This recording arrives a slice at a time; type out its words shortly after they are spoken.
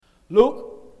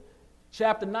Luke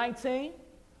chapter 19,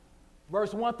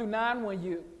 verse 1 through 9. When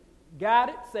you got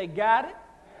it, say got it.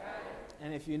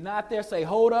 And if you're not there, say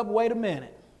hold up, wait a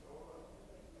minute.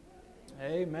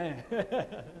 Amen.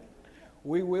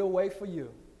 We will wait for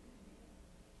you.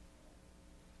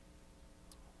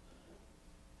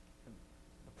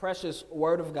 The precious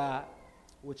word of God,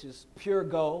 which is pure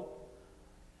gold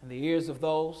in the ears of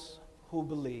those who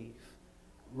believe,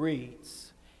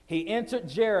 reads, He entered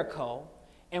Jericho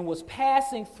and was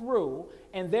passing through,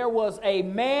 and there was a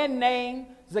man named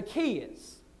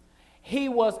Zacchaeus. He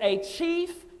was a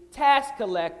chief tax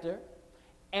collector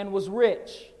and was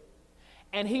rich.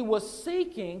 And he was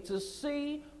seeking to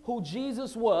see who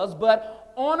Jesus was,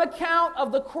 but on account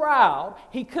of the crowd,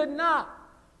 he could not,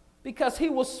 because he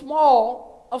was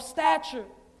small of stature.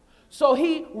 So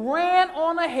he ran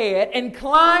on ahead and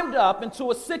climbed up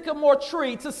into a sycamore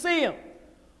tree to see him,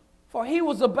 for he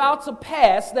was about to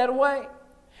pass that way.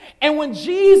 And when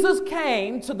Jesus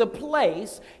came to the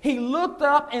place, he looked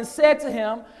up and said to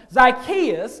him,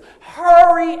 Zacchaeus,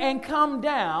 hurry and come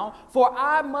down, for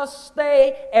I must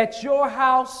stay at your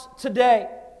house today.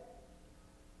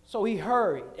 So he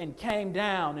hurried and came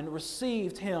down and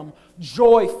received him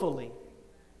joyfully.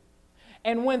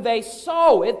 And when they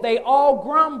saw it, they all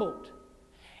grumbled.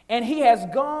 And he has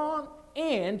gone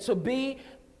in to be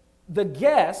the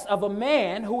guest of a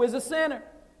man who is a sinner.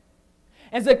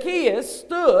 And Zacchaeus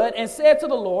stood and said to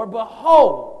the Lord,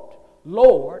 Behold,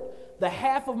 Lord, the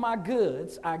half of my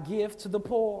goods I give to the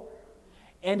poor.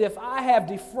 And if I have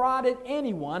defrauded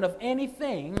anyone of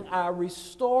anything, I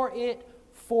restore it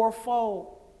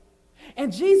fourfold.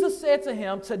 And Jesus said to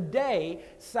him, Today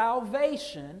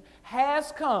salvation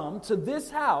has come to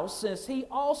this house, since he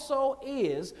also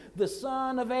is the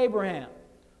son of Abraham.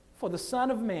 For the Son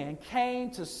of Man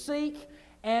came to seek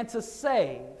and to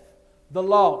save the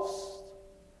lost.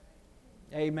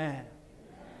 Amen.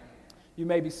 You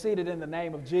may be seated in the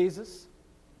name of Jesus.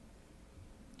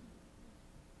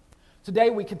 Today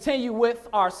we continue with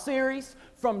our series,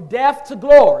 From Death to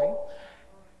Glory,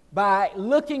 by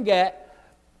looking at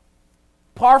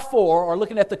Part 4, or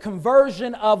looking at the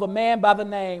conversion of a man by the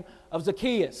name of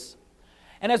Zacchaeus.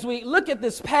 And as we look at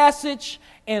this passage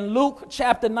in Luke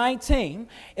chapter 19,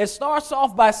 it starts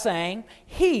off by saying,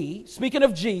 He, speaking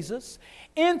of Jesus,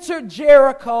 entered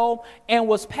Jericho and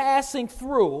was passing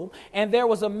through, and there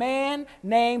was a man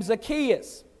named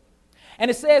Zacchaeus. And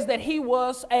it says that he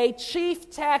was a chief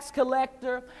tax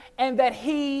collector and that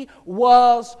he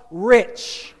was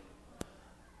rich.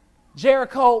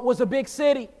 Jericho was a big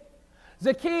city.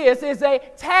 Zacchaeus is a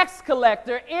tax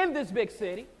collector in this big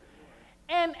city.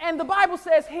 And the Bible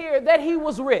says here that he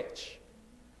was rich.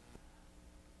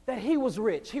 That he was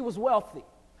rich. He was wealthy.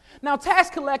 Now, tax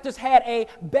collectors had a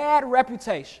bad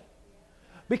reputation,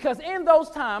 because in those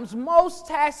times, most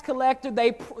tax collectors,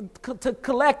 they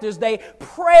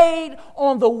preyed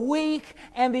on the weak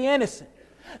and the innocent.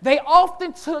 They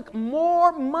often took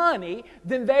more money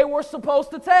than they were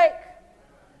supposed to take.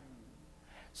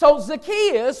 So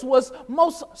Zacchaeus was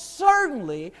most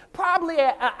certainly probably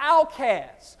an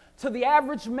outcast to the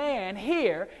average man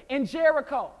here in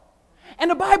Jericho. And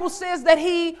the Bible says that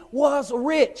he was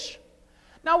rich.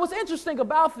 Now, what's interesting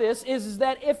about this is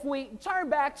that if we turn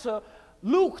back to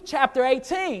Luke chapter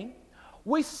 18,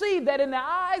 we see that in the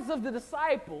eyes of the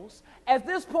disciples, at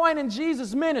this point in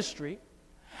Jesus' ministry,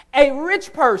 a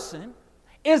rich person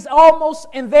is almost,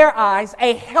 in their eyes,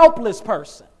 a helpless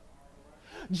person.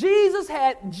 Jesus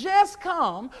had just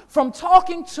come from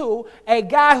talking to a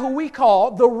guy who we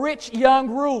call the rich young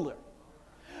ruler.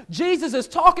 Jesus is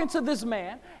talking to this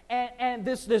man, and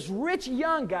this rich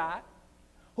young guy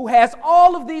who has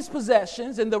all of these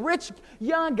possessions, and the rich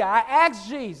young guy asks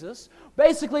Jesus,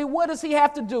 basically, what does he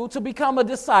have to do to become a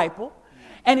disciple?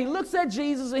 And he looks at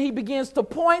Jesus and he begins to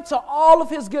point to all of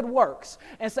his good works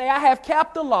and say, I have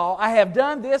kept the law, I have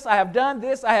done this, I have done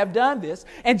this, I have done this.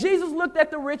 And Jesus looked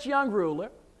at the rich young ruler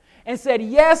and said,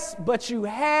 yes, but you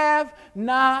have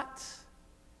not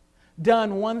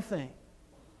done one thing.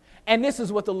 And this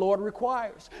is what the Lord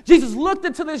requires. Jesus looked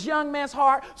into this young man's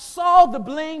heart, saw the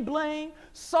bling bling,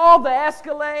 saw the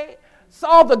Escalade,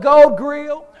 saw the gold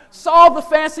grill, saw the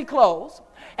fancy clothes.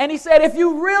 And he said, if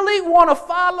you really want to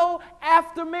follow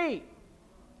after me,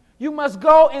 you must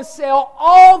go and sell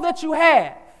all that you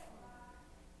have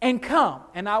and come,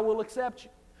 and I will accept you.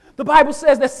 The Bible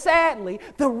says that sadly,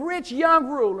 the rich young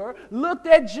ruler looked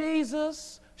at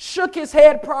Jesus, shook his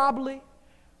head probably,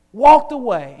 walked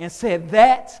away and said,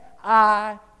 that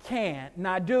I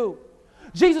cannot do.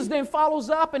 Jesus then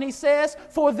follows up and he says,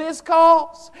 for this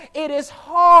cause, it is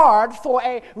hard for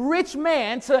a rich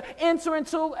man to enter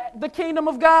into the kingdom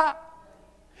of God.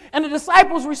 And the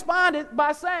disciples responded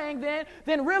by saying,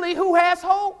 then really, who has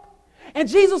hope? And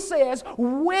Jesus says,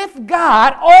 with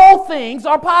God, all things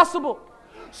are possible.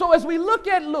 So as we look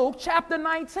at Luke chapter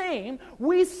 19,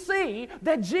 we see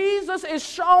that Jesus is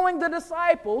showing the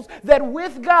disciples that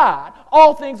with God,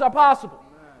 all things are possible.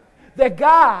 That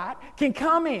God can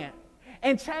come in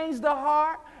and change the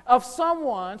heart of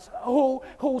someone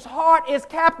whose heart is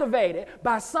captivated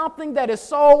by something that is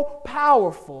so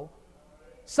powerful,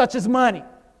 such as money.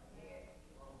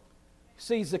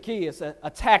 See, Zacchaeus, a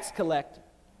tax collector,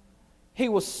 he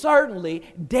was certainly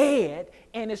dead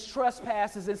in his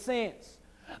trespasses and sins.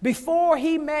 Before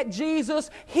he met Jesus,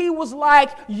 he was like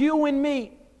you and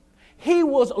me. He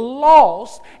was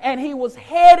lost and he was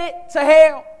headed to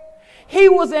hell. He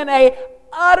was in an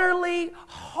utterly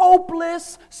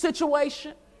hopeless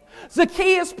situation.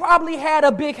 Zacchaeus probably had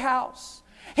a big house.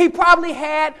 He probably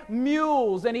had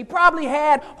mules and he probably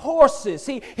had horses.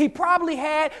 He probably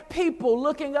had people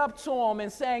looking up to him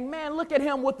and saying, man, look at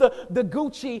him with the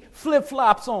Gucci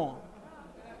flip-flops on.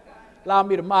 Allow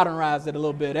me to modernize it a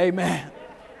little bit. Amen.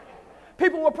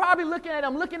 People were probably looking at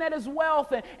him, looking at his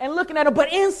wealth and looking at him.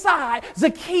 But inside,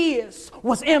 Zacchaeus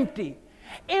was empty.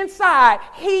 Inside,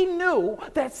 he knew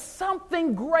that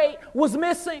something great was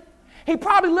missing. He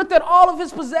probably looked at all of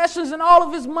his possessions and all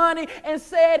of his money and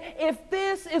said, if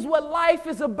this is what life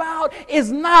is about, it's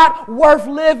not worth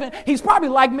living. He's probably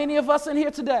like many of us in here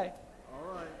today,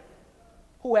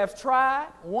 who have tried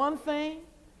one thing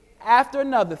after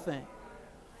another thing,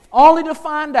 only to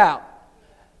find out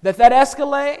that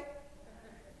Escalade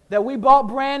that we bought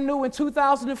brand new in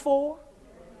 2004,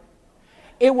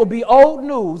 it will be old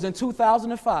news in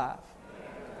 2005.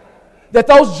 That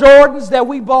those Jordans that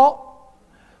we bought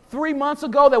 3 months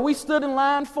ago that we stood in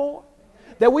line for,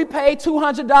 that we paid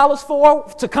 $200 for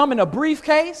to come in a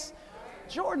briefcase.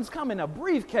 Jordans come in a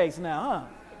briefcase now, huh?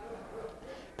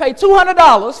 Pay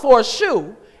 $200 for a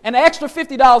shoe and an extra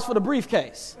 $50 for the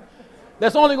briefcase.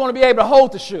 That's only going to be able to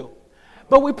hold the shoe.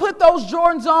 But we put those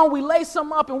Jordans on, we lace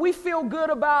them up, and we feel good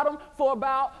about them for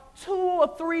about 2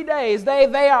 or 3 days.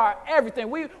 They are everything.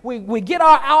 We get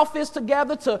our outfits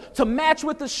together to match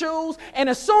with the shoes, and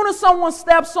as soon as someone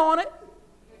steps on it,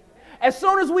 as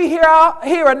soon as we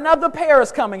hear another pair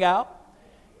is coming out,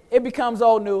 it becomes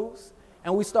old news,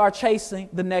 and we start chasing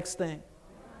the next thing.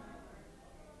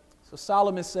 So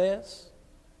Solomon says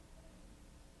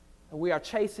that we are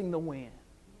chasing the wind,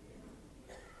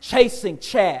 chasing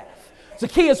chaff.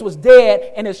 Zacchaeus was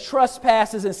dead in his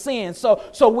trespasses and sins,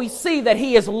 so we see that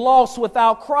he is lost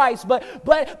without Christ. But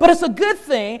it's a good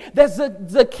thing that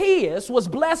Zacchaeus was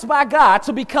blessed by God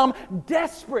to become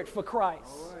desperate for Christ.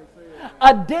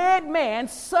 A dead man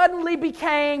suddenly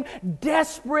became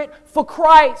desperate for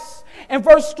Christ. In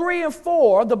verse 3 and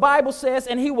 4, the Bible says,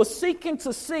 and he was seeking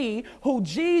to see who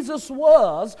Jesus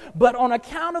was, but on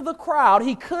account of the crowd,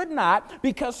 he could not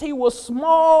because he was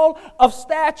small of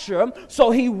stature.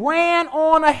 So he ran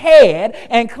on ahead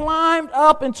and climbed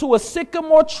up into a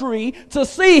sycamore tree to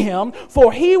see him,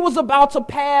 for he was about to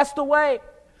pass away.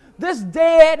 This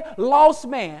dead, lost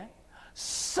man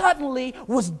suddenly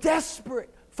was desperate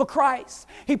for Christ.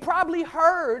 He probably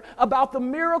heard about the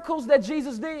miracles that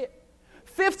Jesus did.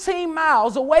 15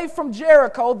 miles away from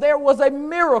Jericho, there was a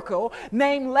miracle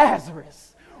named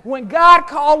Lazarus, when God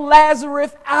called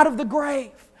Lazarus out of the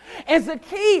grave. And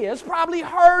Zacchaeus probably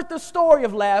heard the story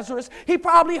of Lazarus. He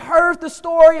probably heard the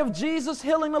story of Jesus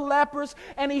healing the lepers,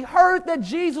 and he heard that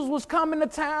Jesus was coming to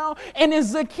town. And in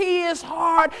Zacchaeus'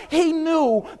 heart, he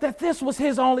knew that this was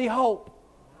his only hope.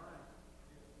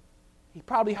 He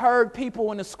probably heard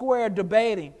people in the square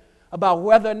debating about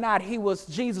whether or not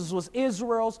Jesus was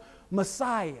Israel's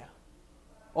Messiah,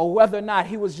 or whether or not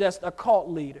he was just a cult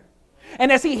leader.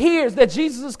 And as he hears that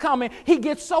Jesus is coming, he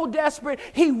gets so desperate,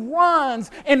 he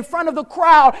runs in front of the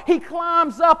crowd. He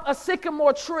climbs up a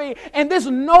sycamore tree, and this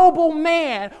noble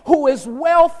man who is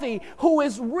wealthy, who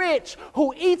is rich,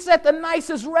 who eats at the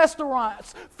nicest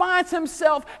restaurants, finds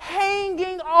himself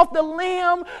hanging off the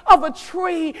limb of a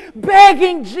tree,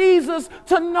 begging Jesus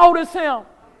to notice him.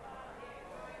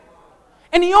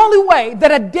 And the only way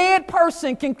that a dead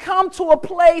person can come to a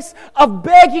place of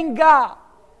begging God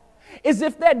is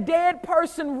if that dead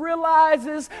person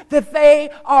realizes that they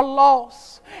are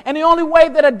lost. And the only way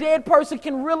that a dead person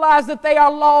can realize that they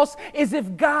are lost is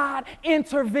if God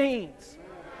intervenes.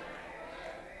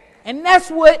 And that's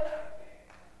what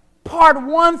part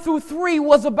 1 through 3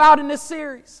 was about in this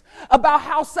series, about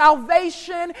how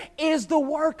salvation is the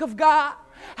work of God,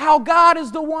 how God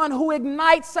is the one who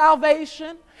ignites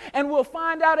salvation. And we'll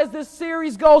find out as this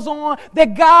series goes on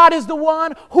that God is the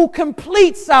one who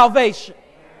completes salvation.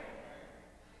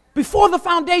 Before the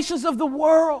foundations of the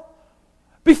world,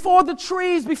 Before the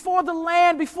trees, before the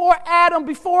land, before Adam,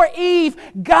 before Eve,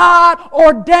 God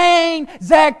ordained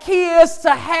Zacchaeus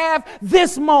to have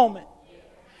this moment.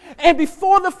 And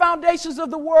before the foundations of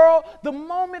the world, the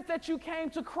moment that you came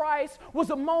to Christ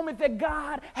was a moment that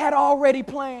God had already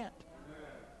planned.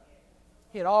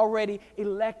 He had already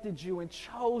elected you and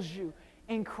chose you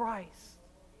in Christ.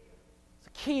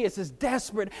 Zacchaeus is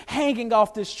desperate, hanging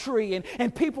off this tree,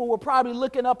 and people were probably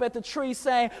looking up at the tree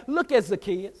saying, "Look at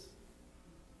Zacchaeus.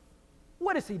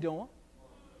 What is he doing?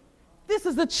 This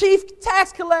is the chief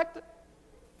tax collector.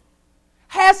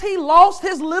 Has he lost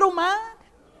his little mind?"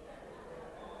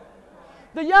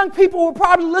 The young people were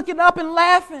probably looking up and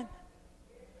laughing.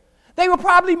 They were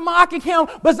probably mocking him,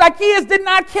 but Zacchaeus did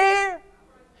not care.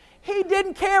 He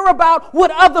didn't care about what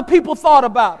other people thought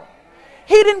about him.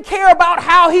 He didn't care about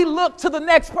how he looked to the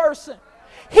next person.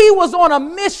 He was on a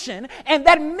mission, and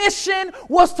that mission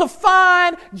was to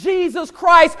find Jesus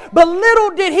Christ. But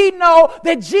little did he know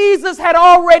that Jesus had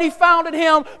already founded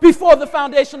him before the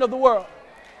foundation of the world.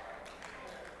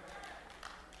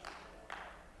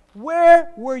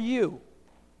 Where were you?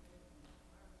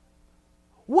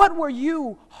 What were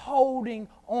you holding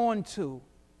on to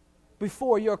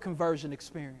before your conversion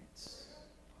experience?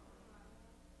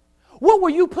 What were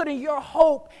you putting your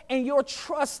hope and your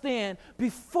trust in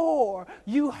before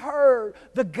you heard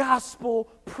the gospel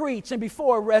preached and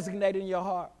before it resonated in your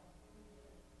heart?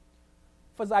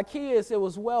 For Zacchaeus, it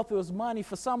was wealth, it was money.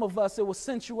 For some of us, it was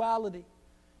sensuality.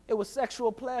 It was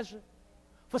sexual pleasure.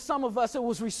 For some of us, it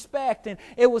was respect, and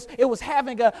it was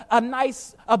having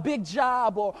a big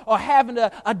job or having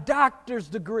a doctor's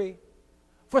degree.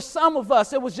 For some of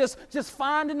us, it was just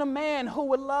finding a man who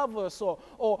would love us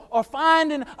or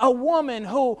finding a woman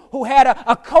who had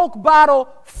a Coke bottle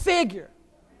figure.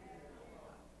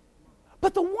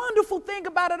 But the wonderful thing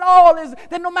about it all is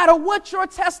that no matter what your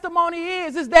testimony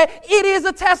is that it is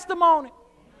a testimony.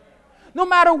 No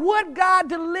matter what God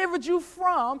delivered you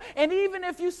from, and even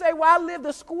if you say, "Well, I lived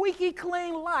a squeaky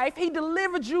clean life," He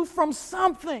delivered you from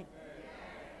something.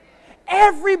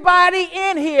 Everybody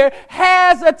in here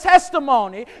has a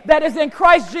testimony that is in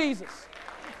Christ Jesus.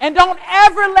 And don't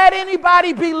ever let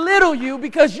anybody belittle you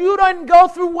because you didn't go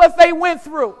through what they went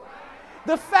through.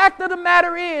 The fact of the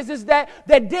matter is that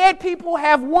dead people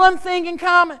have one thing in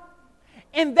common,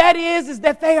 and that is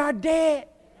that they are dead.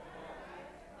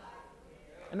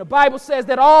 And the Bible says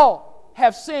that all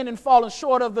have sinned and fallen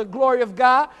short of the glory of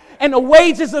God, and the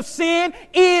wages of sin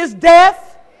is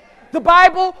death. The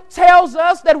Bible tells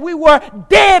us that we were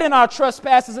dead in our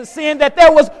trespasses and sin, that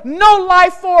there was no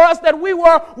life for us, that we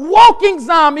were walking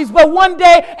zombies, but one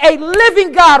day a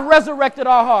living God resurrected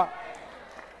our heart.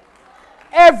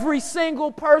 Every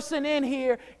single person in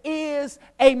here is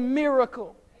a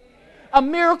miracle. A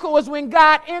miracle is when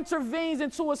God intervenes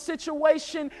into a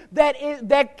situation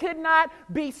that could not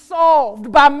be solved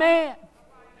by man.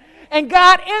 And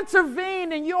God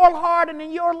intervened in your heart and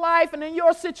in your life and in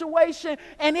your situation,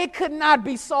 and it could not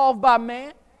be solved by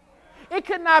man. It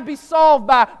could not be solved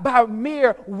by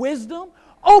mere wisdom.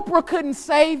 Oprah couldn't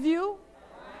save you.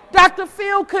 Dr.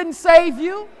 Phil couldn't save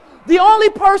you. The only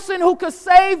person who could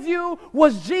save you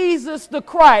was Jesus the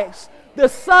Christ, the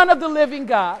Son of the living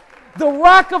God, the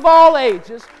Rock of all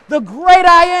ages, the great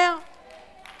I am.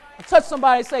 Touch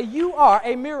somebody and say, "You are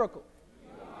a miracle."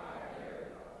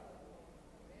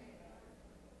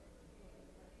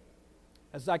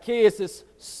 As Zacchaeus is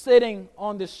sitting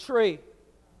on this tree,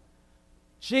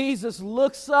 Jesus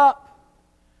looks up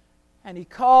and He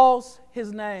calls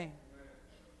his name.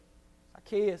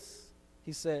 Zacchaeus,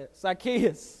 He says.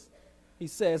 Zacchaeus, He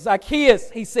says.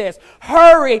 Zacchaeus, He says,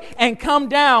 "Hurry and come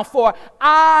down, for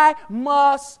I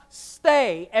must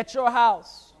stay at your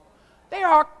house." There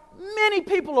are many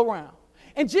people around,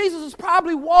 and Jesus is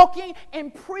probably walking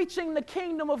and preaching the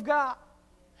kingdom of God.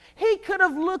 He could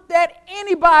have looked at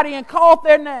anybody and called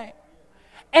their name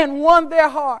and won their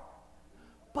heart.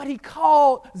 But He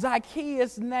called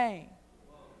Zacchaeus' name.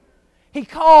 He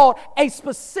called a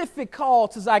specific call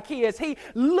to Zacchaeus. He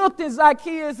looked in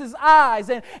Zacchaeus' eyes,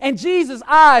 and Jesus'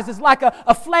 eyes is like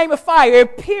a flame of fire.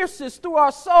 It pierces through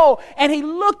our soul. And He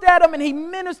looked at him and He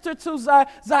ministered to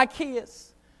Zacchaeus.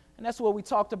 And that's what we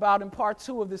talked about in part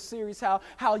 2 of this series, how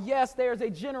yes, there's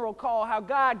a general call, how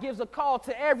God gives a call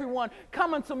to everyone.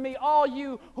 "Come unto me, all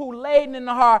you who laden in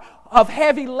the heart of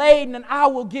heavy laden, and I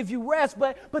will give you rest."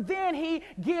 But then He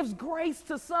gives grace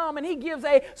to some, and He gives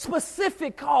a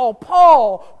specific call.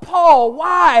 Paul,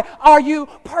 why are you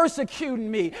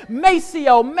persecuting me?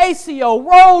 Maceo,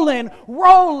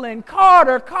 Roland,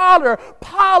 Carter,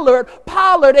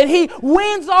 Pollard, and He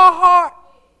wins our heart.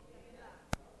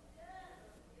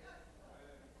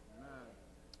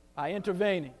 By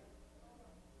intervening,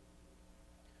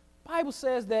 Bible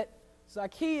says that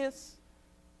Zacchaeus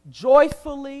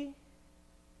joyfully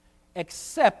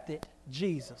accepted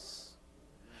Jesus.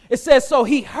 It says, so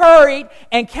he hurried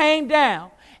and came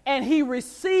down, and he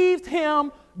received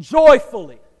him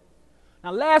joyfully.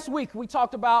 Now, last week we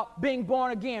talked about being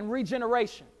born again,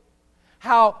 regeneration,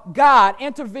 how God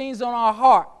intervenes on our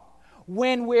heart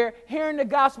when we're hearing the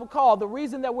gospel call. The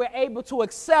reason that we're able to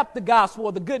accept the gospel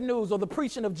or the good news or the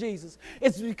preaching of Jesus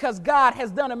is because God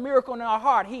has done a miracle in our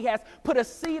heart. He has put a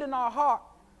seed in our heart.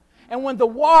 And when the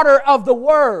water of the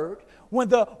word, when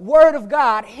the word of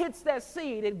God hits that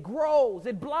seed, it grows,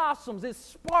 it blossoms, it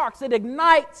sparks, it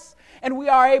ignites, and we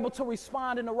are able to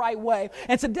respond in the right way.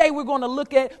 And today we're going to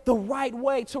look at the right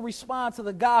way to respond to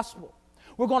the gospel.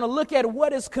 We're going to look at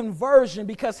what is conversion,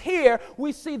 because here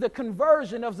we see the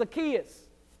conversion of Zacchaeus.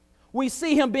 We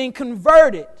see him being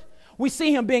converted. We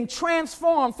see him being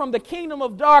transformed from the kingdom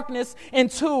of darkness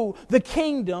into the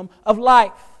kingdom of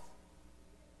life.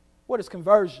 What is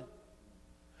conversion?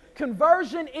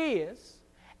 Conversion is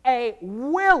a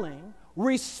willing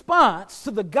response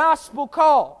to the gospel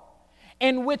call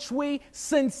in which we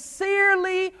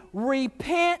sincerely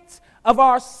repent of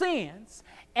our sins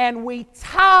and we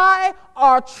tie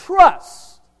our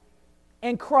trust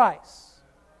in Christ.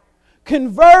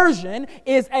 Conversion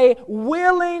is a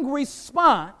willing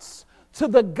response to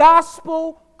the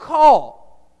gospel call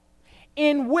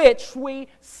in which we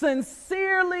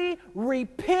sincerely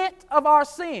repent of our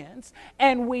sins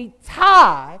and we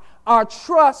tie our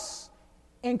trust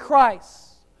in Christ.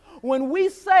 When we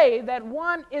say that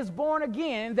one is born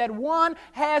again, that one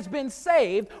has been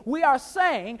saved, we are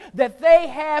saying that they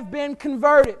have been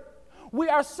converted. We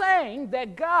are saying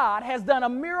that God has done a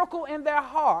miracle in their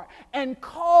heart and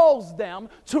calls them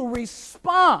to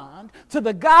respond to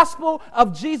the gospel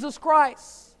of Jesus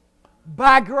Christ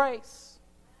by grace.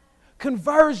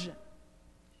 Conversion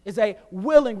is a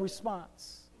willing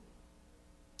response.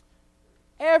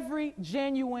 Every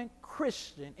genuine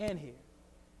Christian in here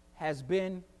has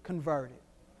been converted.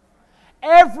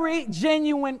 Every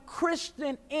genuine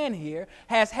Christian in here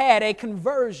has had a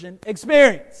conversion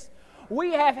experience.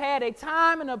 We have had a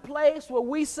time and a place where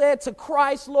we said to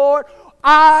Christ, Lord,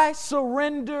 I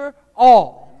surrender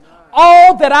all.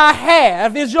 All that I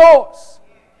have is yours.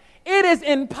 It is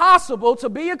impossible to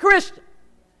be a Christian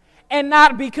and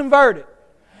not be converted.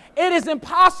 It is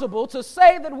impossible to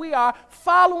say that we are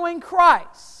following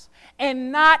Christ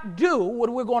and not do what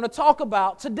we're going to talk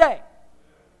about today.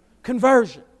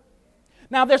 Conversion.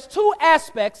 Now, there's two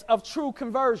aspects of true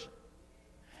conversion.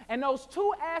 And those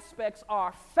two aspects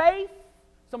are faith.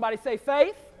 Somebody say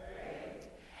faith.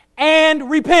 And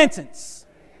repentance.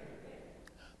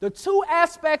 The two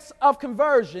aspects of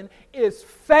conversion is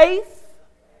faith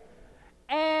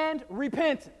and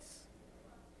repentance.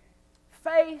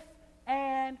 Faith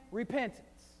and repentance.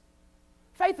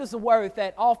 Faith is a word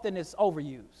that often is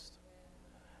overused.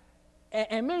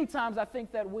 And many times I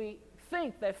think that we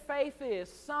think that faith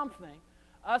is something,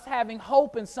 us having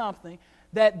hope in something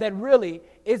that really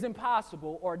is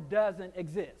impossible or doesn't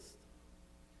exist.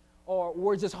 Or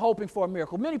we're just hoping for a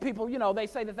miracle. Many people, they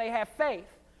say that they have faith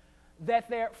that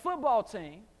their football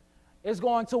team is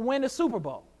going to win the Super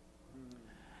Bowl.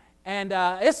 And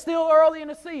it's still early in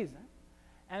the season.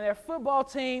 And their football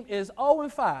team is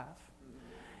 0-5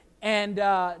 and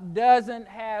doesn't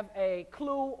have a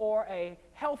clue or a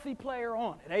healthy player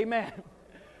on it. Amen.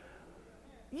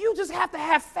 You just have to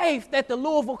have faith that the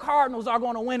Louisville Cardinals are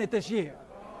going to win it this year.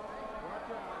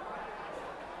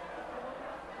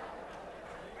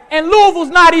 And Louisville's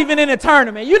not even in the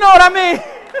tournament. You know what I mean?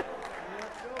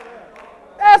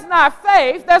 That's not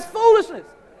faith. That's foolishness.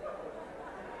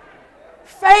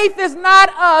 Faith is not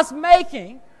us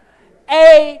making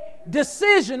a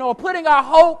decision or putting our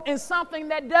hope in something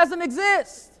that doesn't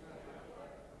exist.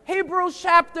 Hebrews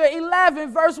chapter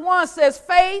 11 verse 1 says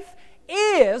faith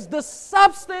is the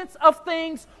substance of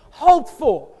things hoped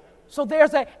for. So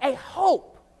there's a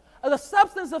hope, the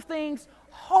substance of things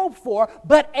hoped for,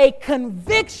 but a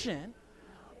conviction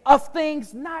of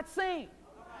things not seen.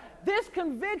 This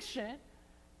conviction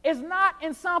is not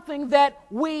in something that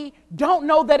we don't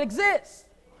know that exists.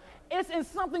 It's in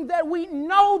something that we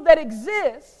know that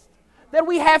exists, that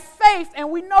we have faith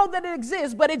and we know that it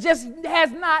exists, but it just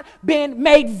has not been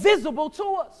made visible to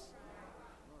us.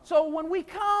 So when we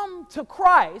come to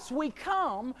Christ, we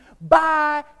come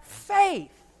by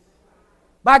faith,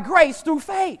 by grace through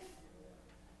faith.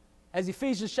 As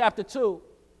Ephesians chapter 2,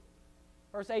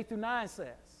 verse 8 through 9 says,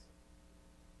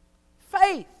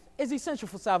 faith is essential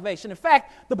for salvation. In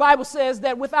fact, the Bible says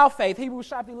that without faith, Hebrews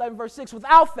chapter 11, verse 6,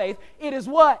 without faith, it is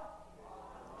what?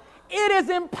 It is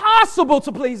impossible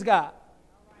to please God.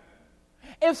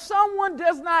 If someone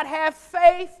does not have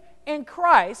faith in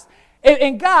Christ,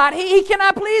 in God, he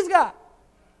cannot please God.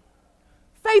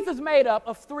 Faith is made up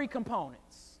of three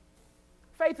components.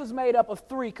 Faith is made up of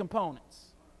three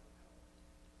components.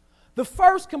 The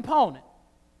first component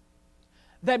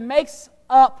that makes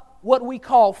up what we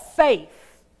call faith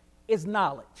is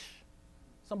knowledge.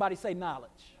 Somebody say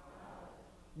knowledge.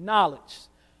 Knowledge.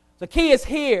 The key is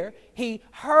here. He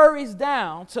hurries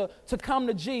down to come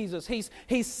to Jesus. He's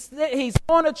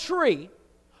on a tree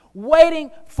waiting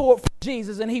for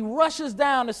Jesus, and he rushes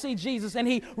down to see Jesus, and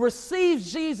he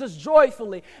receives Jesus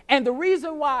joyfully. And the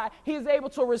reason why he is able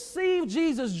to receive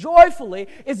Jesus joyfully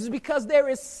is because there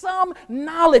is some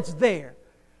knowledge there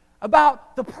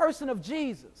about the person of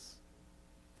Jesus.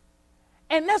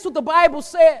 And that's what the Bible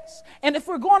says. And if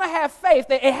we're going to have faith,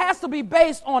 it has to be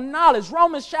based on knowledge.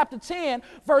 Romans chapter 10,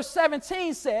 verse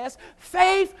 17 says,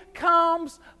 faith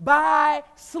comes by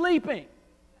sleeping.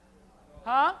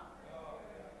 Huh?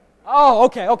 Oh,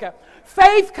 okay.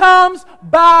 Faith comes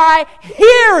by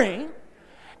hearing,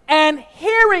 and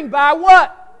hearing by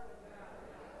what?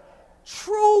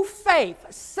 True faith,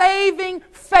 saving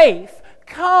faith,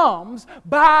 comes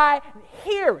by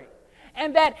hearing.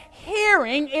 And that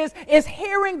hearing is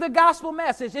hearing the gospel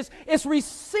message. It's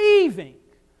receiving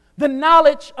the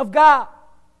knowledge of God.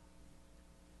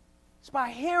 It's by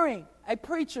hearing a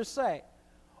preacher say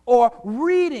or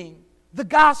reading the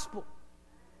gospel.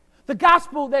 The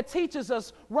gospel that teaches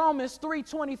us Romans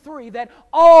 3:23, that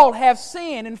all have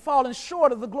sinned and fallen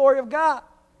short of the glory of God.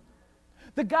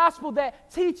 The gospel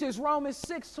that teaches Romans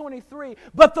 6:23,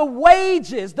 but the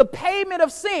wages, the payment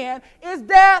of sin is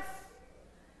death.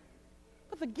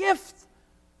 But the gift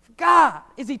of God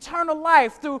is eternal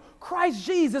life through Christ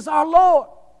Jesus our Lord.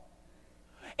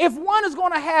 If one is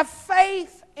going to have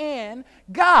faith in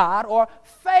God or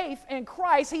faith in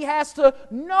Christ, he has to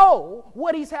know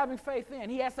what he's having faith in.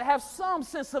 He has to have some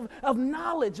sense of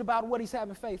knowledge about what he's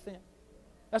having faith in.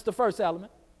 That's the first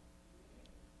element.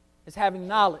 It's having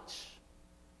knowledge.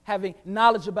 Having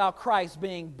knowledge about Christ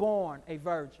being born a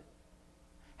virgin.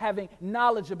 Having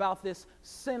knowledge about this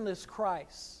sinless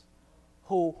Christ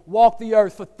who walked the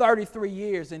earth for 33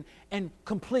 years in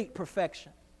complete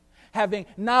perfection. Having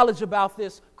knowledge about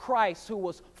this Christ who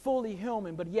was fully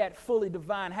human but yet fully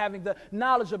divine. Having the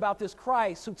knowledge about this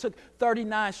Christ who took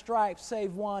 39 stripes,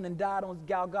 save one, and died on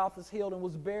Golgotha's hill and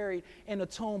was buried in a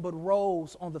tomb but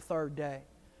rose on the third day.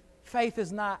 Faith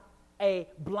is not a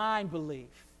blind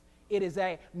belief. It is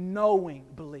a knowing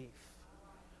belief.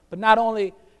 But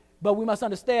we must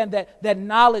understand that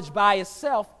knowledge by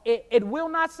itself, it will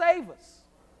not save us.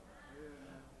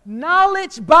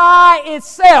 Knowledge by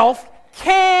itself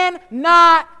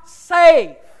cannot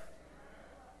save.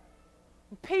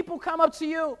 People come up to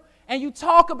you and you're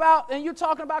talking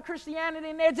about Christianity,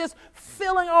 and they're just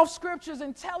filling off scriptures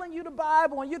and telling you the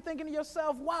Bible, and you're thinking to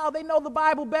yourself, wow, they know the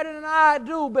Bible better than I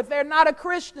do, but they're not a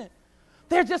Christian.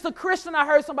 They're just a Christian. I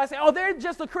heard somebody say, oh, they're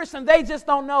just a Christian, they just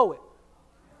don't know it.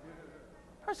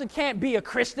 A person can't be a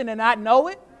Christian and not know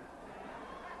it.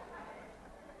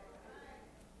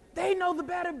 They know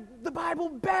the Bible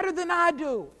better than I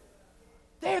do.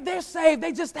 They're saved.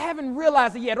 They just haven't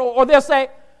realized it yet. Or they'll say,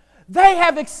 they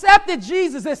have accepted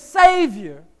Jesus as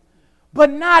Savior, but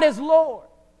not as Lord.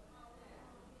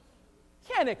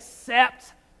 You can't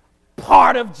accept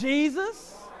part of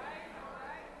Jesus.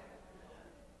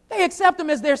 They accept Him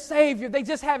as their Savior. They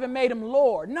just haven't made Him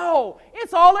Lord. No,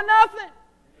 it's all or nothing.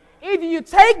 Either you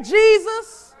take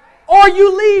Jesus or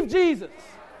you leave Jesus.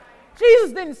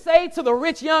 Jesus didn't say to the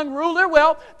rich young ruler,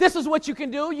 well, this is what you can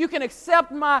do. You can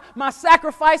accept my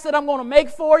sacrifice that I'm going to make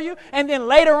for you, and then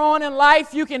later on in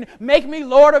life you can make me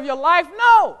Lord of your life.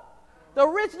 No. The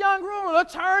rich young ruler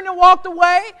turned and walked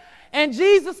away, and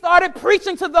Jesus started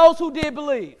preaching to those who did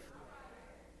believe.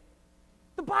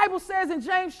 The Bible says in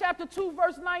James chapter 2,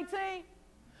 verse 19,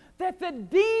 that the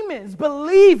demons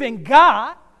believe in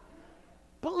God.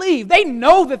 Believe. They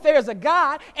know that there's a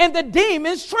God, and the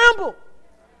demons tremble.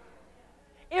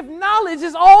 If knowledge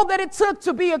is all that it took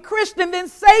to be a Christian, then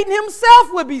Satan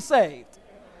himself would be saved.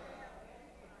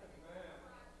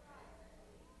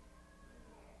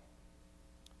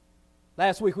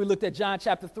 Last week we looked at John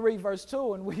chapter 3, verse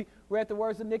 2, and we read the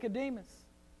words of Nicodemus.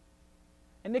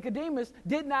 And Nicodemus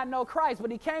did not know Christ, but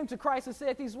he came to Christ and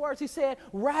said these words. He said,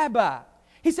 Rabbi,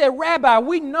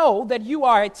 we know that you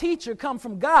are a teacher come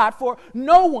from God, for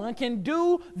no one can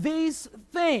do these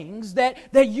things that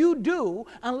you do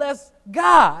unless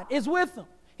God is with them.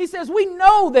 He says, we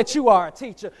know that you are a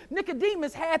teacher.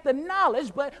 Nicodemus had the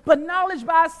knowledge, but knowledge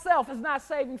by itself is not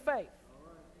saving faith.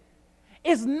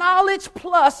 It's knowledge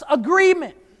plus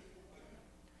agreement.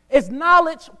 It's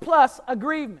knowledge plus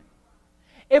agreement.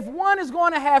 if one is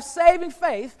going to have saving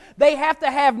faith, they have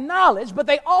to have knowledge, but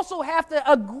they also have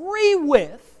to agree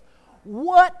with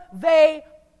what they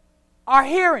are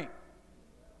hearing.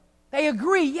 They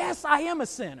agree, yes, I am a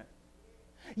sinner.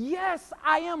 Yes,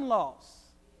 I am lost.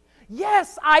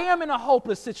 Yes, I am in a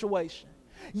hopeless situation.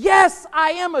 Yes,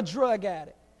 I am a drug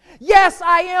addict. Yes,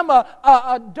 I am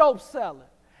a dope seller.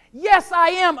 Yes, I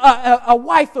am a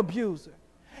wife abuser.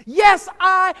 Yes,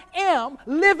 I am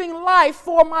living life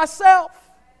for myself.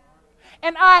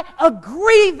 And I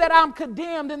agree that I'm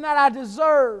condemned and that I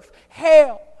deserve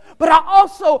hell. But I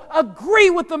also agree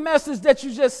with the message that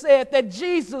you just said, that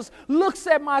Jesus looks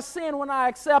at my sin when I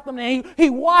accept Him, and He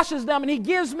washes them, and He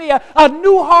gives me a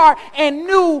new heart and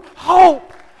new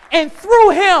hope. And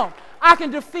through Him, I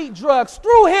can defeat drugs.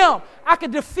 Through Him, I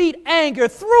can defeat anger.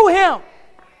 Through Him,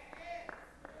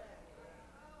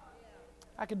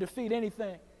 I can defeat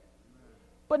anything.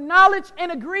 But knowledge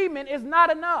and agreement is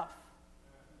not enough.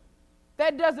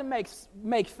 That doesn't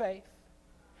make faith.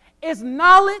 It's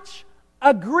knowledge,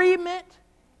 agreement,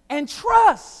 and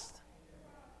trust.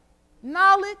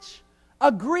 Knowledge,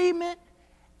 agreement,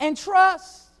 and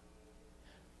trust.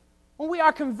 When we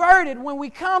are converted, when we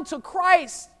come to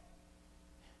Christ,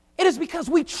 it is because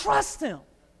we trust Him.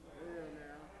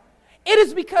 It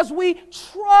is because we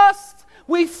trust,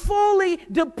 we fully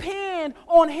depend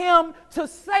on Him to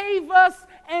save us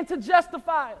and to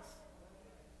justify us.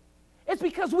 It's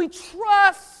because we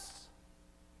trust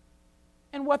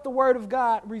in what the Word of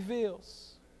God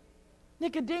reveals.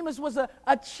 Nicodemus was a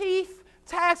chief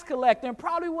tax collector and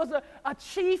probably was a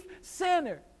chief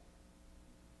sinner.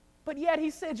 But yet he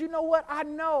said, you know what? I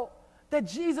know that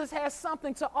Jesus has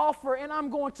something to offer, and I'm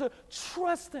going to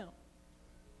trust Him.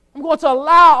 I'm going to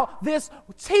allow this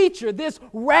teacher, this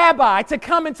rabbi, to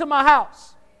come into my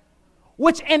house,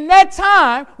 which in that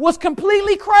time was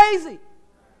completely crazy.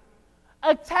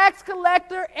 A tax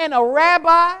collector and a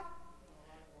rabbi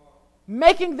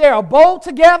making their abode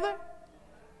together.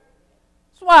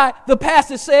 That's why the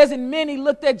passage says, and many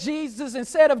looked at Jesus and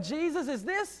said of Jesus, is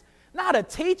this not a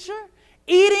teacher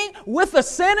eating with a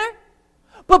sinner?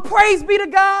 But praise be to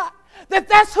God that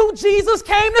that's who Jesus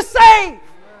came to save.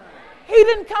 He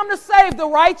didn't come to save the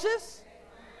righteous.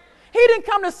 He didn't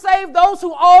come to save those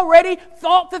who already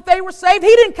thought that they were saved.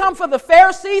 He didn't come for the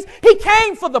Pharisees. He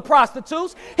came for the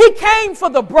prostitutes. He came for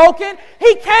the broken.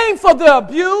 He came for the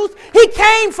abused. He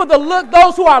came for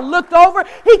those who are looked over.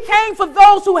 He came for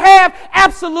those who have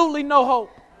absolutely no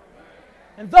hope.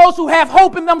 And those who have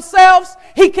hope in themselves,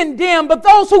 He condemned. But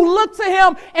those who look to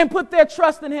Him and put their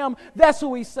trust in Him, that's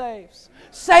who He saves.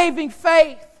 Saving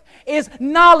faith is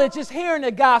knowledge, it's hearing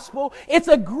the gospel, it's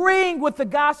agreeing with the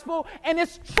gospel, and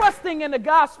it's trusting in the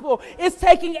gospel. It's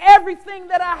taking everything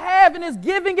that I have and it's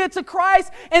giving it to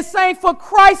Christ and saying, for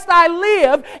Christ I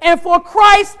live, and for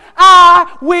Christ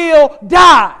I will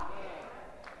die.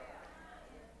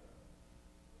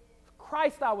 For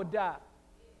Christ I would die.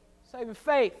 Saving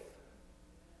faith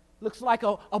looks like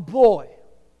a boy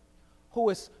who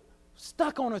is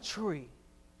stuck on a tree.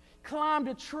 Climbed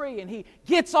a tree and he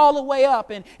gets all the way up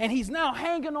and he's now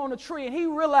hanging on the tree, and he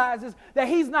realizes that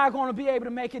he's not going to be able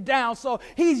to make it down, so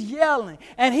he's yelling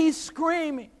and he's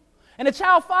screaming. And the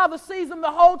child father sees him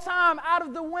the whole time out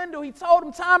of the window. He told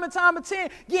him time and time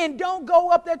again, don't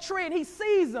go up that tree, and he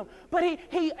sees him. But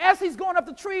he as he's going up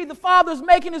the tree, the father's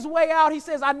making his way out. He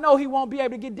says, I know he won't be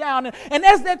able to get down. And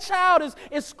as that child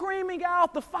is screaming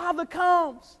out, the father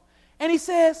comes and he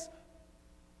says,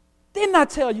 didn't I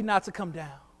tell you not to come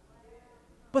down?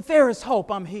 But there is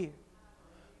hope, I'm here.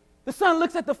 The son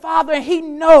looks at the father and he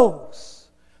knows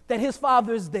that his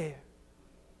father is there.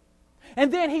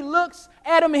 And then he looks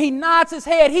at him and he nods his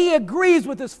head. He agrees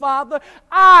with his father.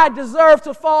 I deserve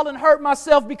to fall and hurt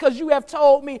myself because you have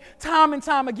told me time and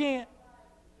time again.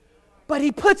 But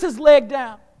he puts his leg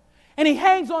down and he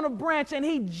hangs on a branch and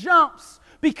he jumps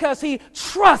because he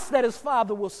trusts that his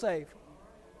father will save him.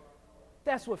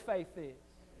 That's what faith is.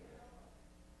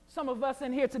 Some of us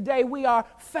in here today, we are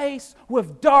faced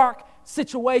with dark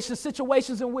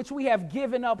situations in which we have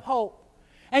given up hope.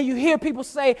 And you hear people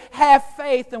say, have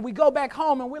faith, and we go back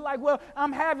home and we're like, well,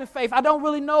 I'm having faith. I don't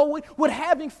really know what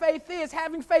having faith is.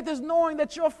 Having faith is knowing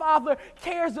that your Father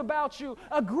cares about you,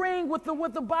 agreeing with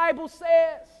what the Bible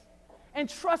says, and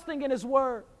trusting in His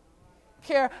Word.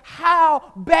 Care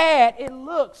how bad it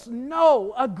looks,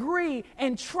 know, agree,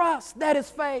 and trust. That is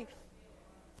faith.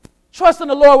 Trust in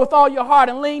the Lord with all your heart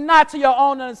and lean not to your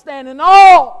own understanding. In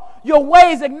all your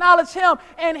ways acknowledge Him,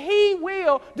 and He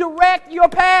will direct your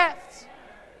paths.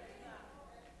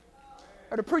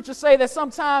 Or the preachers say that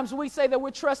sometimes we say that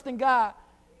we're trusting God,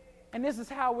 and this is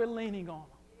how we're leaning on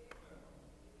Him.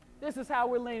 This is how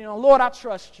we're leaning on. Lord, I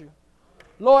trust you.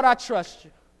 Lord, I trust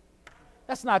you.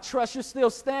 That's not trust. You're still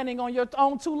standing on your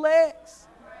own two legs.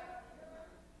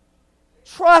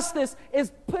 Trust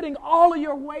is putting all of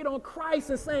your weight on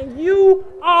Christ and saying, you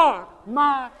are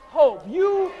my hope.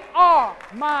 You are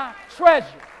my treasure.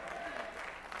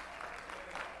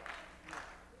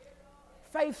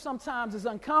 Faith sometimes is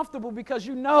uncomfortable because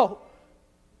you know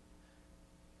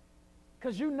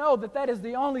that is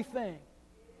the only thing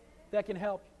that can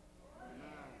help you.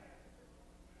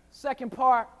 Second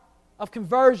part of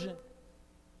conversion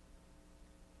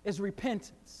is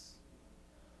repentance.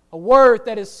 A word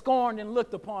that is scorned and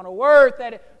looked upon. A word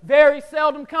that very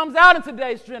seldom comes out in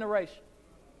today's generation.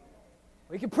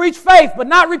 We can preach faith, but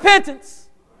not repentance.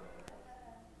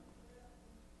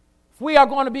 If we are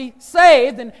going to be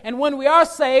saved, and when we are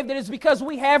saved, it is because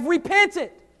we have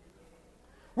repented.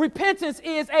 Repentance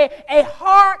is a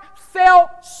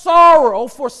heartfelt sorrow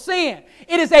for sin.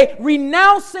 It is a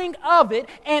renouncing of it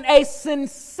and a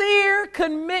sincere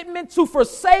commitment to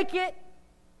forsake it,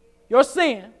 your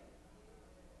sin,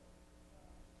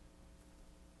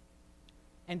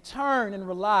 and turn and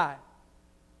rely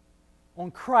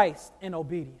on Christ in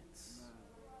obedience.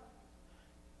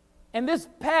 In this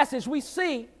passage, we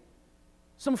see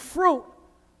some fruit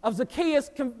of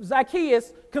Zacchaeus'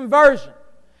 conversion.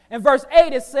 In verse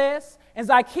 8 it says, and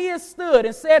Zacchaeus stood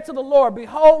and said to the Lord,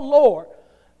 behold, Lord,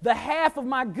 the half of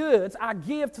my goods I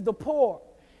give to the poor,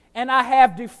 and I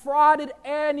have defrauded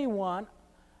anyone,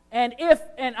 and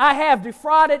I have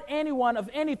defrauded anyone of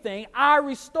anything, I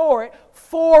restore it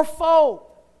fourfold.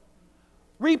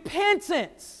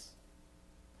 Repentance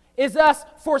is us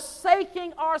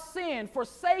forsaking our sin,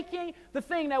 forsaking the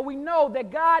thing that we know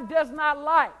that God does not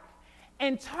like,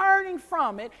 and turning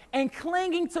from it and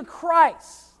clinging to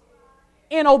Christ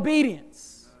in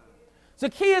obedience.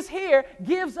 Zacchaeus here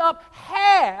gives up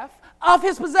half of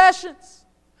his possessions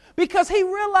because he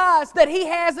realized that he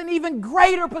has an even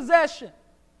greater possession.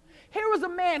 Here was a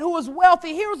man who was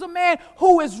wealthy. Here was a man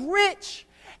who is rich.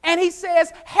 And he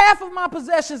says, half of my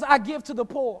possessions I give to the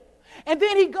poor. And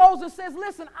then he goes and says,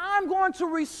 listen, I'm going to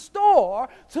restore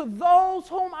to those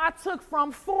whom I took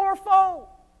from fourfold.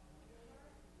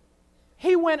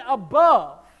 He went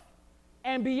above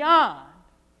and beyond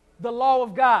the law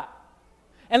of God.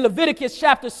 In Leviticus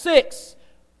chapter 6,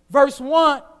 verse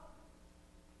 1,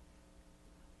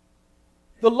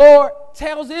 the Lord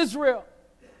tells Israel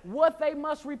what they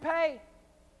must repay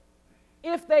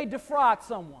if they defraud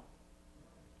someone.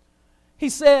 He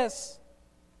says,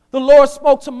 the Lord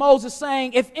spoke to Moses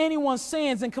saying, if anyone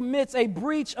sins and commits a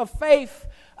breach of faith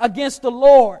against the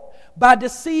Lord by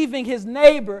deceiving his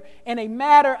neighbor in a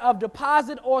matter of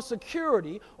deposit or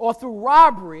security or through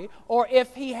robbery, or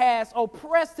if he has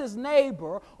oppressed his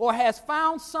neighbor or has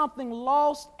found something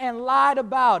lost and lied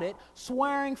about it,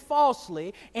 swearing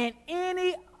falsely, and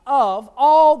any of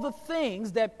all the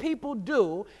things that people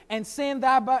do and sin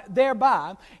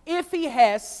thereby, if he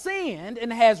has sinned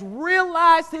and has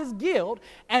realized his guilt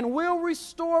and will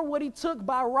restore what he took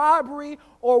by robbery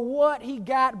or what he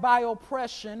got by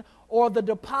oppression or the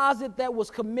deposit that was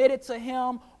committed to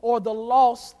him or the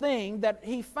lost thing that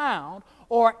he found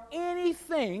or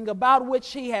anything about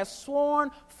which he has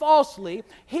sworn falsely,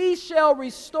 he shall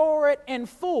restore it in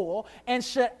full and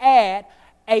shall add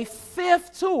a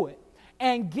fifth to it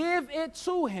and give it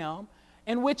to him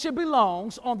in which it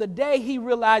belongs on the day he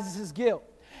realizes his guilt.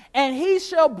 And he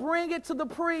shall bring it to the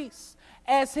priest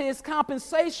as his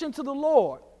compensation to the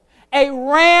Lord, a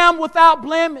ram without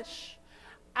blemish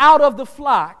out of the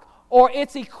flock, or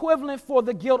its equivalent for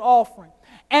the guilt offering.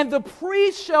 And the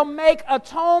priest shall make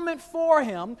atonement for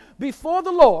him before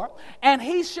the Lord, and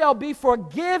he shall be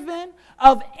forgiven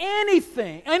of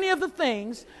anything, any of the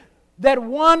things that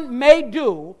one may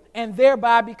do and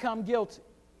thereby become guilty.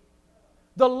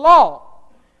 The law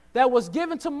that was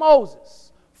given to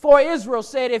Moses for Israel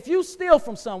said, if you steal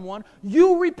from someone,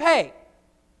 you repay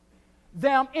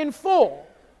them in full,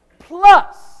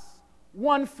 plus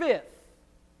 1/5.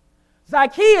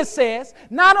 Zacchaeus says,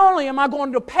 not only am I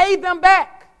going to pay them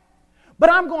back, but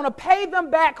I'm going to pay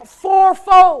them back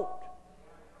fourfold.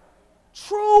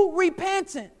 True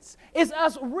repentance is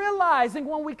us realizing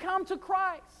when we come to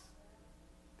Christ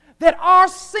that our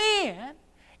sin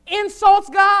insults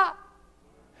God.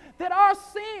 That our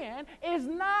sin is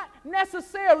not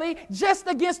necessarily just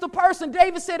against the person.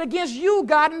 David said, against you,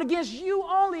 God, and against you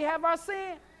only have our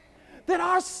sin. That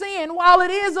our sin, while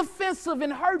it is offensive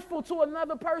and hurtful to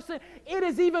another person, it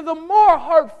is even the more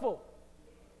hurtful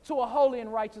to a holy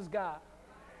and righteous God.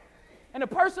 And the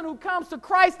person who comes to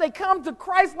Christ, they come to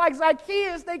Christ like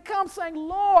Zacchaeus. They come saying,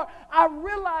 Lord, I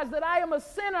realize that I am a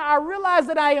sinner. I realize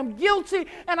that I am guilty,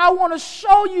 and I want to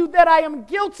show you that I am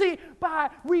guilty by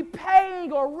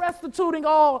repaying or restituting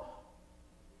all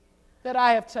that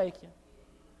I have taken.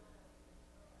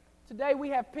 Today we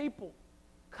have people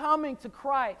coming to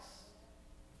Christ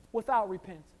without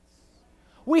repentance.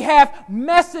 We have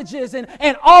messages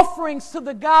and offerings to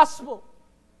the gospel.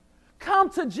 Come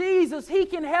to Jesus, He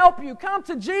can help you. Come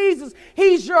to Jesus,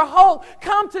 He's your hope.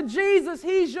 Come to Jesus,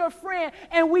 He's your friend.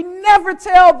 And we never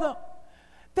tell them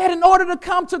that in order to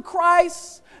come to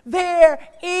Christ, there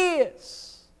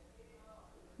is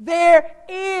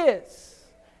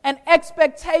an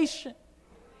expectation.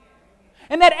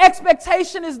 And that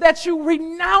expectation is that you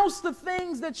renounce the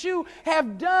things that you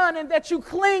have done and that you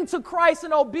cling to Christ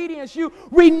in obedience. You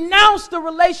renounce the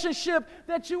relationship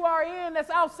that you are in that's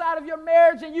outside of your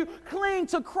marriage, and you cling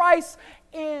to Christ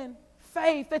in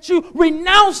faith. That you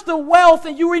renounce the wealth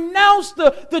and you renounce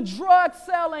the drug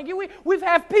selling. We've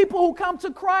had people who come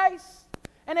to Christ,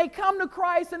 and they come to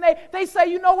Christ and they say,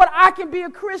 you know what, I can be a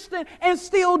Christian and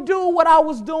still do what I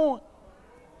was doing.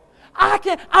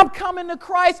 I'm coming to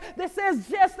Christ that says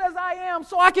just as I am,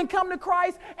 so I can come to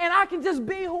Christ and I can just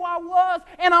be who I was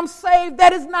and I'm saved.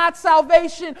 That is not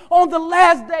salvation. On the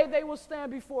last day, they will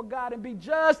stand before God and be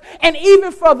judged. And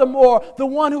even furthermore, the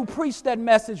one who preached that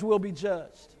message will be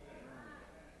judged.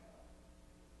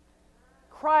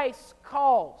 Christ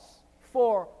calls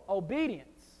for obedience.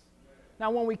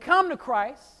 Now, when we come to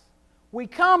Christ, we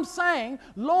come saying,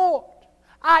 Lord,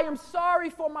 I am sorry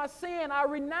for my sin. I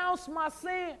renounce my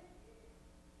sin.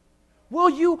 Will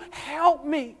you help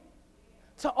me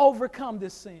to overcome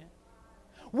this sin?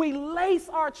 We lace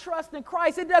our trust in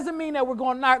Christ. It doesn't mean that we're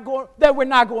not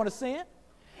going to sin.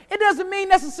 It doesn't mean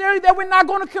necessarily that we're not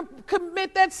going to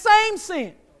commit that same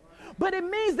sin. But it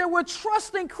means that we're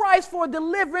trusting Christ for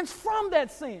deliverance from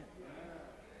that sin.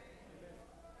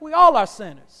 We all are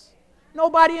sinners.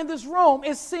 Nobody in this room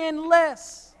is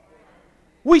sinless.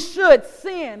 We should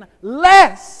sin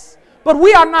less, but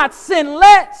we are not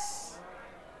sinless.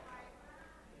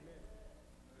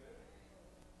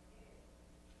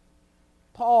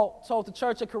 Paul told the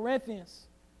church of Corinthians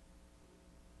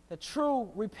that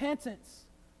true repentance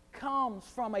comes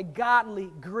from a godly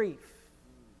grief.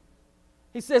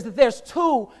 He says that there's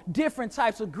two different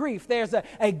types of grief. There's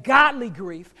a godly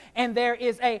grief, and there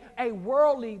is a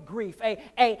worldly grief,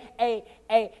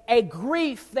 a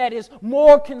grief that is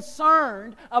more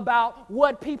concerned about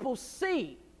what people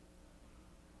see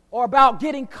or about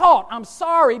getting caught. I'm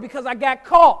sorry because I got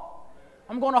caught.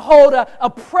 I'm going to hold a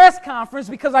press conference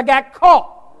because I got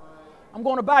caught. I'm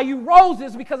going to buy you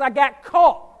roses because I got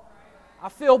caught. I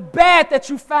feel bad that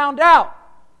you found out.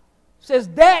 It says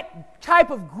that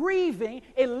type of grieving,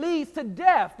 it leads to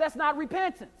death. That's not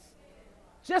repentance.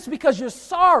 Just because you're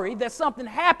sorry that something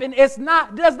happened, does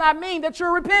not mean that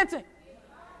you're repenting.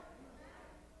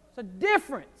 It's a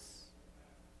difference.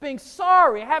 Being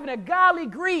sorry, having a godly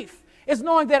grief, is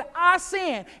knowing that I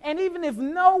sin, and even if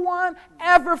no one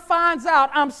ever finds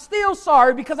out, I'm still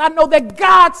sorry because I know that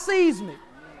God sees me,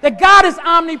 that God is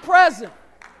omnipresent.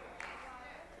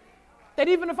 That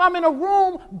even if I'm in a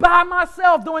room by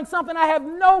myself doing something I have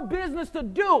no business to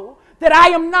do, that I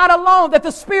am not alone, that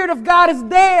the Spirit of God is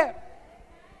there.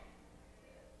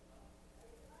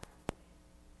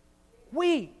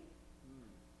 We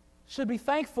should be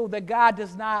thankful that God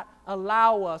does not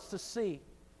allow us to see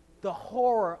the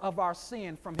horror of our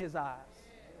sin from His eyes.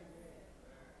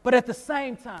 But at the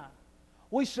same time,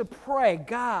 we should pray,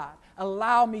 God,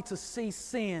 allow me to see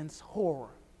sin's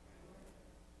horror.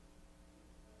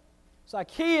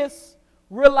 Zacchaeus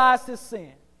realized his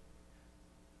sin,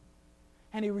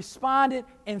 and he responded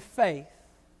in faith,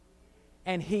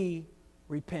 and he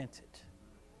repented.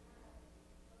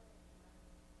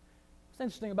 What's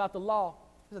interesting about the law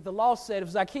is that the law said if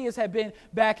Zacchaeus had been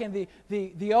back in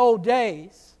the old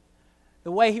days,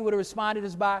 the way he would have responded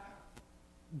is by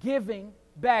giving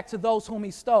back to those whom he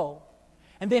stole.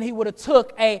 And then he would have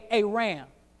took a ram.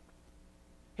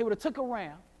 He would have took a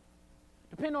ram,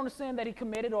 depending on the sin that he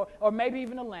committed, or maybe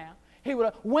even a lamb. He would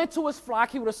have went to his flock.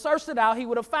 He would have searched it out. He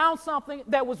would have found something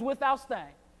that was without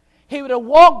stain. He would have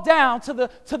walked down to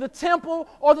the temple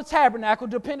or the tabernacle,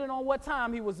 depending on what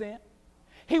time he was in.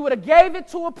 He would have gave it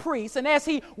to a priest, and as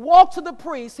he walked to the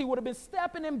priest, he would have been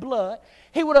stepping in blood.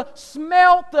 He would have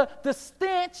smelled the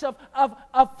stench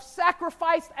of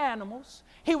sacrificed animals.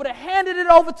 He would have handed it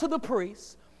over to the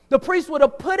priest. The priest would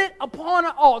have put it upon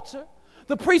an altar.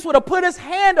 The priest would have put his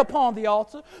hand upon the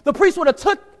altar. The priest would have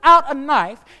took out a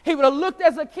knife. He would have looked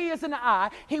at Zacchaeus in the eye.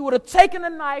 He would have taken the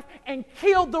knife and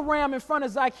killed the ram in front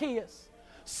of Zacchaeus.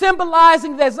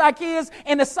 symbolizing that Zacchaeus,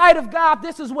 in the sight of God,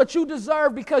 this is what you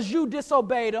deserve because you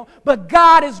disobeyed him. But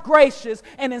God is gracious,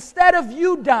 and instead of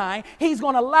you dying, he's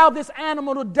going to allow this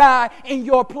animal to die in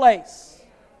your place.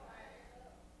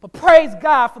 But praise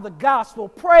God for the gospel.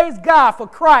 Praise God for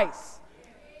Christ.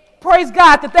 Praise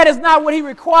God that is not what he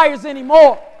requires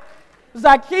anymore.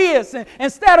 Zacchaeus,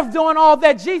 instead of doing all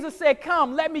that, Jesus said,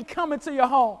 come, let me come into your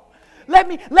home. Let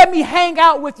me hang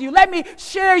out with you. Let me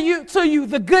share to you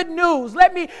the good news.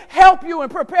 Let me help you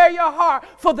and prepare your heart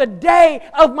for the day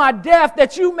of my death,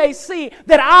 that you may see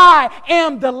that I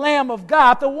am the Lamb of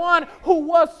God, the one who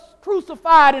was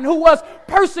crucified and who was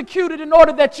persecuted in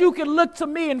order that you can look to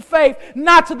me in faith,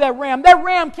 not to that ram. That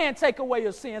ram can't take away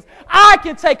your sins. I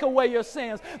can take away your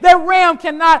sins. That ram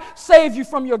cannot save you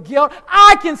from your guilt.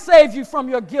 I can save you from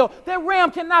your guilt. That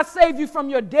ram cannot save you from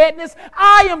your deadness.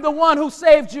 I am the one who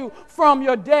saved you from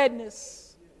your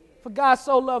deadness. For God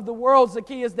so loved the world,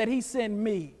 Zacchaeus, that he sent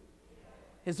me,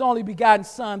 his only begotten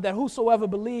Son, that whosoever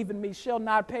believe in me shall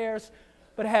not perish,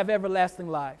 but have everlasting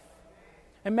life.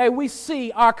 And may we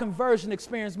see our conversion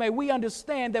experience. May we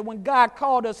understand that when God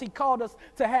called us, he called us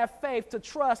to have faith, to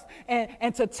trust,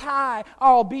 and to tie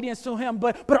our obedience to him,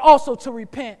 but also to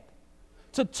repent,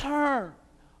 to turn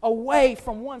away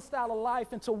from one style of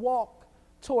life and to walk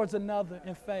towards another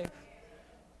in faith.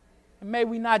 And may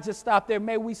we not just stop there.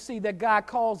 May we see that God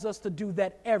calls us to do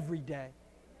that every day.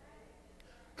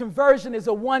 Conversion is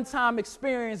a one-time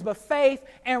experience, but faith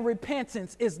and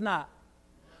repentance is not.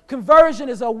 Conversion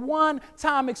is a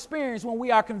one-time experience when we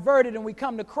are converted and we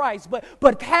come to Christ.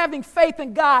 But having faith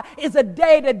in God is a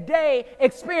day-to-day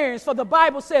experience. For the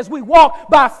Bible says we walk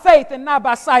by faith and not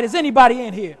by sight. Is anybody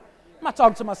in here? I'm not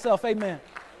talking to myself. Amen.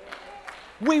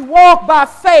 We walk by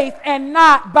faith and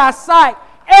not by sight.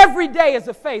 Every day is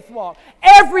a faith walk.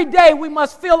 Every day we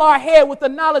must fill our head with the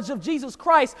knowledge of Jesus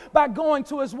Christ by going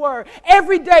to his word.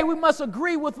 Every day we must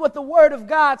agree with what the word of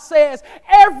God says.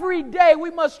 Every day we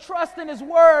must trust in his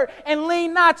word and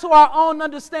lean not to our own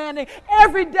understanding.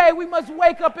 Every day we must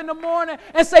wake up in the morning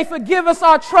and say, forgive us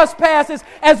our trespasses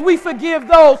as we forgive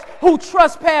those who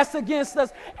trespass against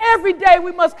us. Every day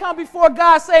we must come before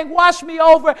God saying, wash me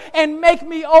over and make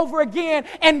me over again,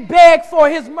 and beg for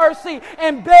his mercy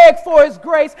and beg for his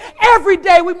grace. Every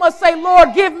day we must say,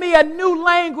 Lord, give me a new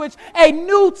language, a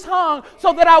new tongue,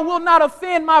 so that I will not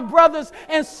offend my brothers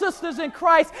and sisters in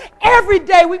Christ. Every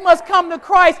day we must come to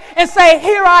Christ and say,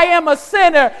 here I am, a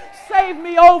sinner. Save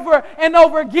me over and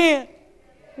over again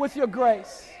with your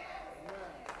grace.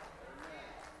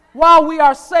 While we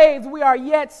are saved, we are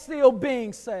yet still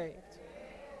being saved.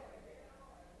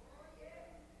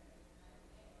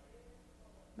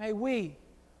 May we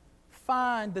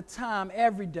find the time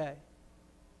every day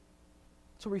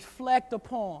to reflect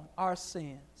upon our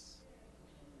sins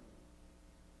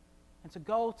and to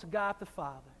go to God the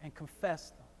Father and confess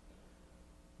them,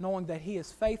 knowing that he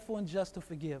is faithful and just to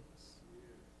forgive us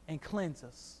and cleanse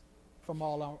us from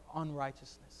all our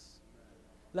unrighteousness.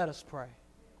 Let us pray.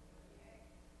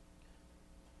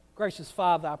 Gracious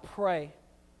Father, I pray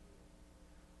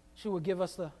that you would give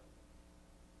us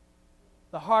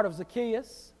the heart of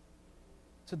Zacchaeus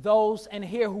to those in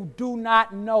here who do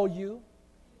not know you,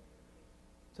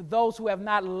 to those who have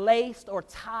not laced or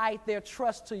tied their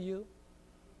trust to you,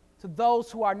 to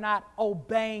those who are not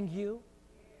obeying you.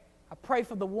 I pray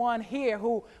for the one here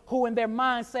who in their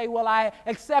mind say, well, I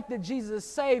accepted Jesus as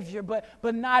Savior, but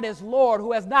not as Lord,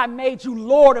 who has not made you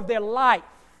Lord of their life.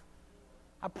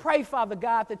 I pray, Father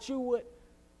God, that you would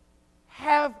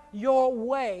have your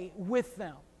way with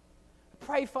them. I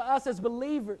pray for us as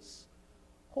believers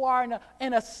who are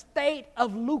in a state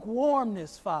of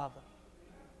lukewarmness, Father,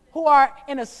 who are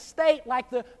in a state like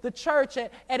the church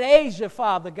at Asia,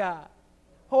 Father God,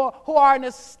 who are in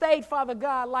a state, Father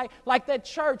God, like that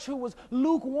church who was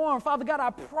lukewarm. Father God, I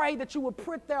pray that you would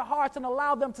prick their hearts and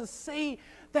allow them to see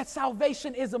that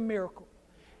salvation is a miracle.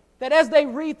 That as they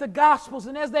read the Gospels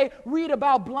and as they read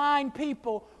about blind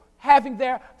people having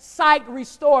their sight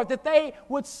restored, that they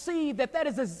would see that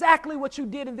is exactly what you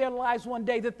did in their lives one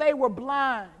day, that they were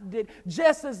blinded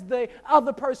just as the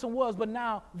other person was, but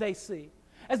now they see.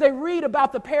 As they read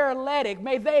about the paralytic,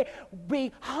 may they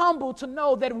be humble to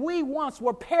know that we once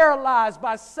were paralyzed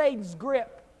by Satan's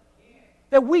grip,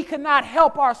 that we could not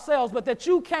help ourselves, but that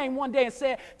you came one day and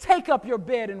said, take up your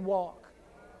bed and walk.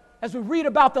 As we read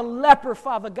about the leper,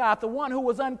 Father God, the one who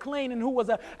was unclean and who was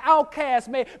an outcast,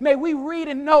 may we read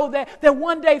and know that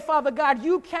one day, Father God,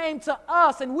 you came to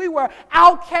us and we were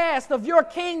outcast of your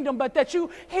kingdom, but that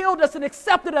you healed us and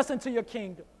accepted us into your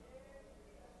kingdom.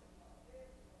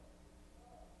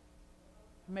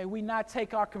 May we not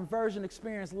take our conversion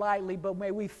experience lightly, but may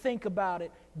we think about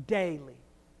it daily.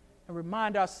 and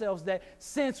remind ourselves that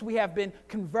since we have been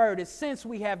converted, since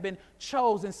we have been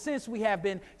chosen, since we have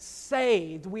been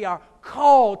saved, we are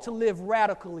called to live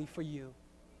radically for you,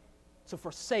 to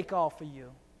forsake all for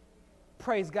you.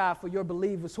 Praise God for your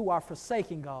believers who are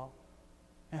forsaking all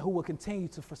and who will continue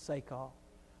to forsake all.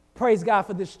 Praise God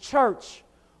for this church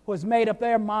who has made up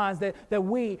their minds that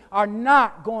we are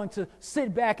not going to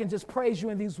sit back and just praise you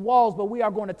in these walls, but we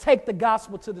are going to take the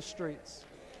gospel to the streets.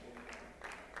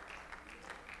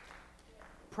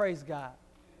 Praise God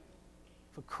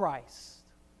for Christ.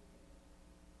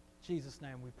 In Jesus'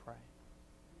 name we pray.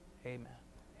 Amen.